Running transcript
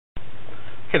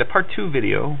Okay, the part 2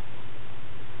 video,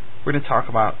 we're going to talk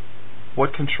about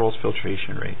what controls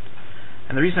filtration rate.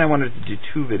 And the reason I wanted to do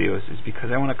 2 videos is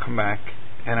because I want to come back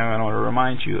and I want to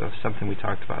remind you of something we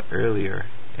talked about earlier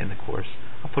in the course.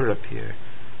 I'll put it up here.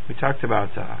 We talked about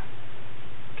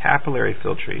capillary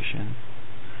filtration.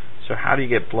 So how do you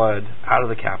get blood out of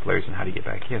the capillaries and how do you get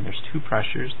back in? There's 2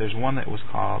 pressures. There's one that was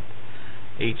called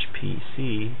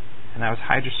HPC, and that was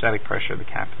hydrostatic pressure of the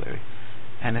capillary.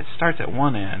 And it starts at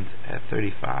one end at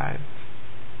 35,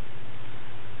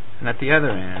 and at the other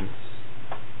end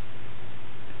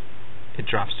it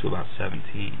drops to about 17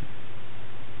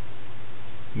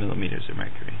 millimeters of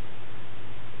mercury.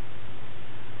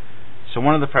 So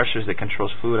one of the pressures that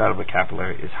controls fluid out of a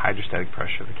capillary is hydrostatic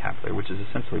pressure of the capillary, which is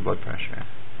essentially blood pressure.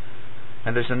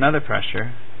 And there's another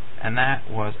pressure, and that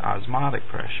was osmotic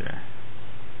pressure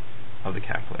of the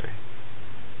capillary.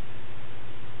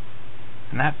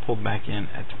 And that pulled back in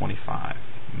at 25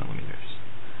 millimeters.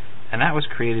 And that was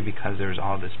created because there was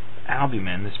all this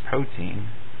albumin, this protein,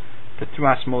 that through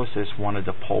osmosis wanted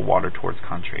to pull water towards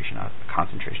concentration.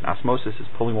 Osmosis is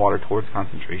pulling water towards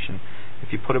concentration.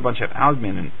 If you put a bunch of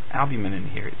albumin in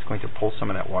here, it's going to pull some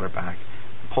of that water back.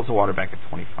 It pulls the water back at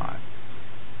 25.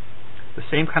 The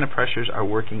same kind of pressures are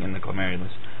working in the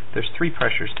glomerulus. There's 3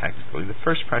 pressures technically. The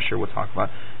first pressure we'll talk about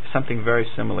is something very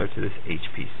similar to this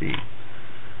HPC.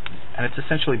 And it's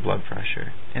essentially blood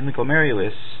pressure. In the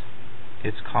glomerulus,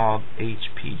 it's called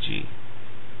HPG.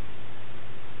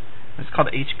 It's called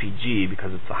HPG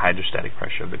because it's the hydrostatic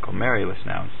pressure of the glomerulus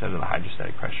now instead of the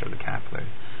hydrostatic pressure of the capillary.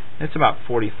 And it's about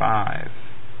 45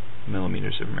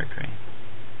 millimeters of mercury.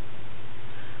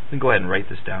 Then go ahead and write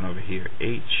this down over here.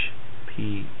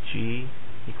 HPG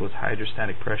equals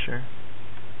hydrostatic pressure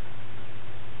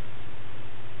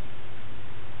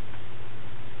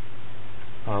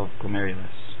of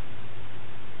glomerulus.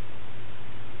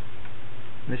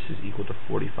 This is equal to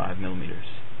 45 millimeters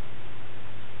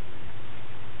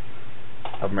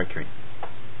of mercury.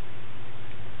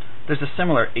 There's a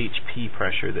similar HP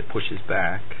pressure that pushes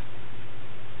back,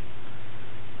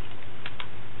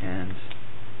 and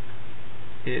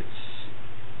it's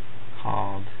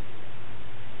called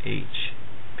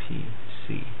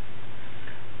HPC.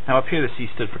 Now up here the C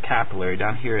stood for capillary,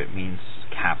 down here it means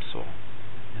capsule.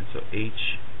 And so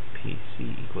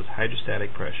HPC equals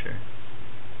hydrostatic pressure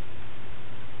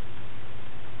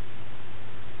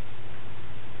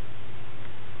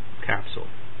capsule.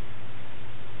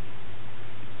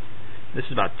 This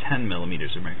is about 10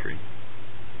 millimeters of mercury.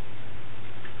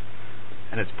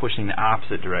 And it's pushing the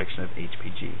opposite direction of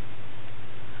HPG.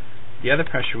 The other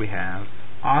pressure we have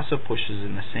also pushes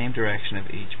in the same direction of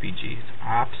HPG. It's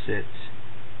opposite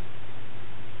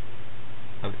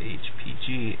of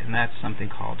HPG, and that's something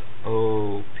called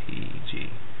OPG.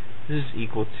 This is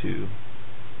equal to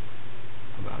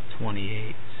about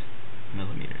 28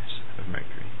 millimeters of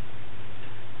mercury.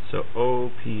 So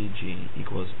OPG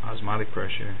equals osmotic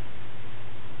pressure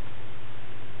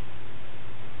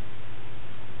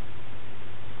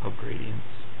of gradients.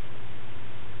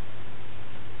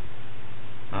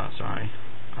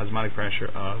 Osmotic pressure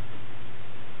of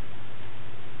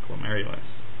glomerulus.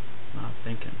 Not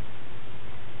thinking.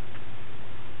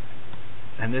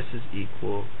 And this is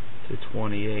equal to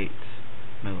 28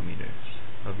 millimeters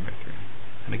of mercury.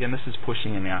 And again, this is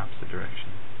pushing in the opposite direction.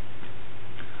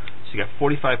 So you got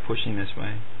 45 pushing this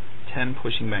way, 10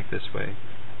 pushing back this way,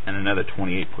 and another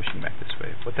 28 pushing back this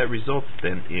way. What that results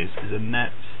then is a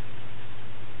net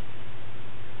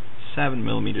 7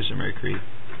 millimeters of mercury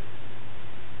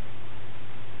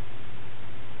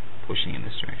pushing in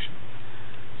this direction.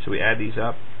 So we add these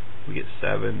up, we get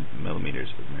 7 millimeters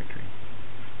of mercury.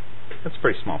 That's a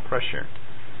pretty small pressure.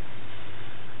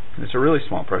 And it's a really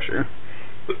small pressure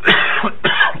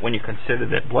when you consider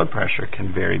that blood pressure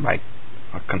can vary by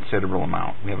a considerable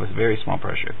amount. We have a very small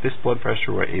pressure. If this blood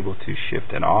pressure were able to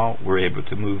shift at all, we're able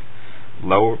to move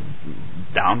lower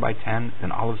down by 10,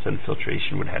 then all of a sudden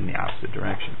filtration would head in the opposite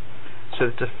direction. So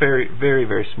it's a very, very,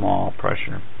 very small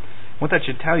pressure. What that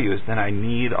should tell you is that I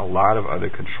need a lot of other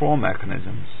control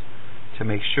mechanisms to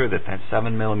make sure that that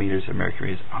 7 millimeters of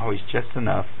mercury is always just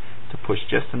enough to push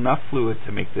just enough fluid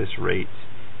to make this rate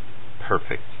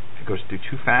perfect. If it goes through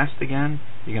too fast again,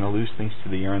 you're going to lose things to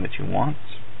the urine that you want.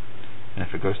 And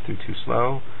if it goes through too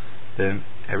slow, then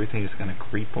everything is going to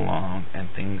creep along and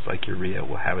things like urea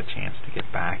will have a chance to get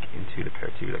back into the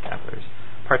peritubular capillaries.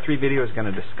 Part 3 video is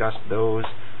going to discuss those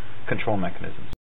control mechanisms.